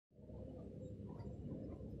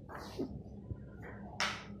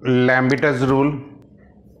L'Ambita's rule.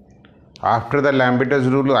 After the L'Ambita's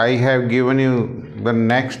rule, I have given you the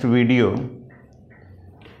next video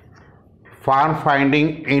for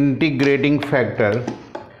finding integrating factor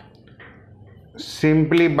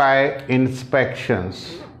simply by inspections.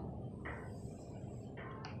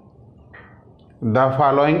 The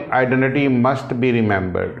following identity must be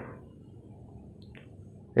remembered.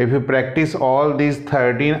 If you practice all these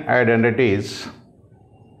 13 identities,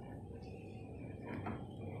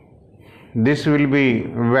 this will be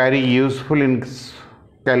very useful in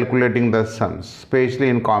calculating the sums, especially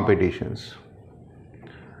in competitions.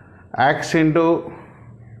 X into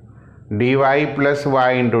dy plus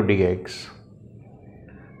y into dx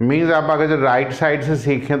means आप अगर जो right side से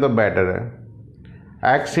सीखें तो better है.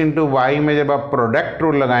 x into Y में जब आप प्रोडक्ट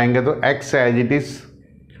रूल लगाएंगे तो x as it is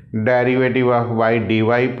derivative of y dy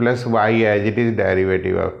plus y as it is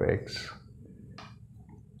derivative of x.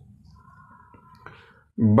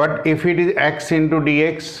 But if it is x into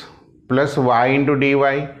dx plus y into dy,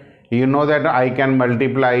 you know that I can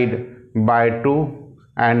multiply it by 2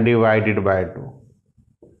 and divide it by 2.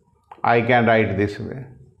 I can write this way.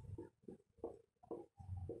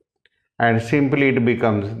 And simply it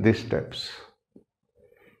becomes these steps.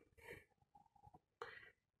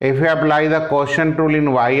 If you apply the quotient rule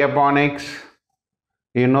in y upon x,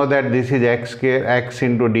 you know that this is x square, x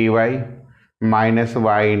into dy minus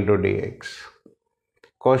y into dx.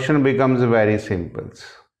 Question becomes very simple.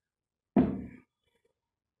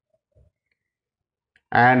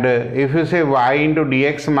 And if you say y into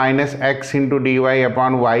dx minus x into dy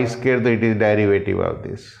upon y square, then it is derivative of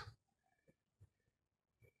this.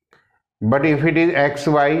 But if it is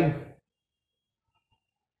xy,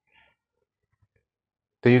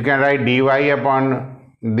 so you can write dy upon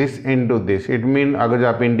this into this. It means अगर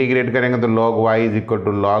आप integrate करेंगे तो log y is equal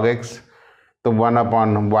to log x, तो 1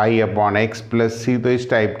 upon Y upon x plus सी. तो इस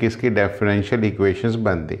type की इसकी differential equations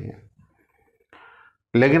बनती हैं.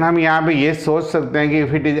 लेकिन हम यहाँ पे ये सोच सकते हैं कि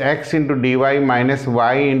if it is x into D Y minus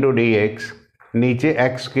Y into D x, नीचे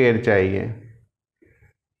एक्स स्क्वायर चाहिए.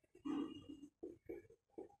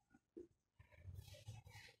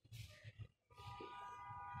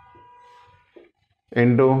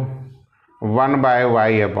 Into 1 bye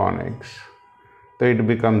Y upon x, तो it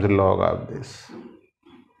becomes log of this.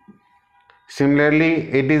 Similarly,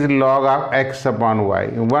 it is log of x upon y.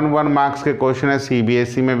 1 marks के question है,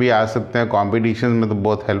 CBSE में भी आ सकते हैं, competition में तो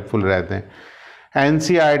बहुत हेल्पफुल रहते हैं.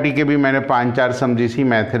 एनसीईआरटी के भी मैंने 5-4 सम इसी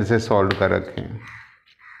मेथड से सॉल्व कर रखे हैं.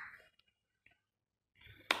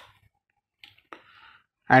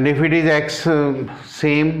 And if it is x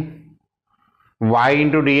same y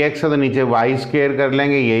into D x है तो नीचे y स्क्वेयर कर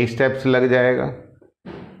लेंगे. यही स्टेप्स लग जाएगा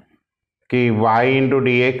कि y into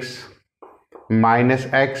D x minus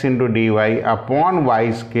x into D Y upon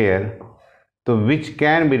Y square, तो which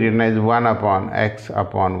can be written as 1 upon x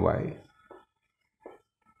upon Y.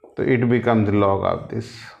 तो it becomes log of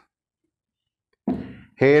this.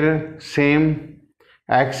 Here same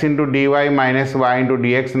x into D Y minus Y into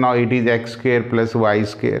D x, now it is x square plus Y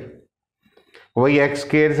square. वही x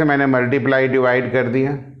square से मैंने multiply divide कर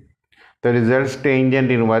दिया, तो result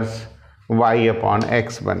tangent inverse Y upon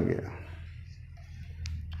x बन गया.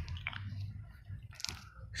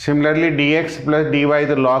 Similarly D x plus D Y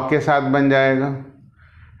तो log के साथ बन जाएगा.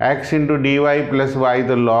 X into D Y plus Y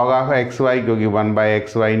तो लॉग ऑफ एक्स वाई, क्योंकि 1 बाई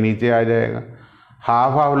एक्स वाई नीचे आ जाएगा.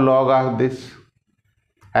 Half of log of this.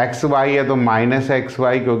 X Y है तो माइनस एक्स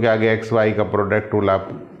वाई, क्योंकि आगे एक्स वाई का प्रोडक्ट रूल आप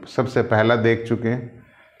सबसे पहला देख चुके हैं.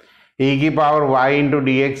 ई की power Y into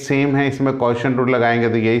D x same है, इसमें क्वेश्चन रूल लगाएंगे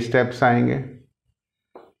तो यही स्टेप्स आएंगे.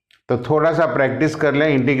 तो थोड़ा सा प्रैक्टिस कर लें.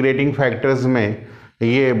 इंटीग्रेटिंग फैक्टर्स में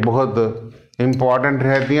ये बहुत इम्पॉर्टेंट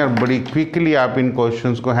रहती हैं और बड़ी क्विकली आप इन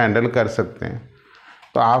क्वेश्चंस को हैंडल कर सकते हैं.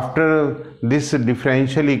 तो after this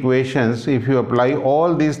differential equations, if you apply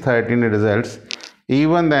all these 13 results,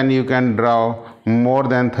 even then you can draw more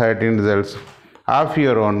than 13 results of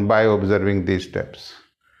your own by observing these steps.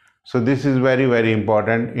 So this is very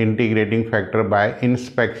important, integrating factor by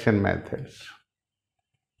inspection methods.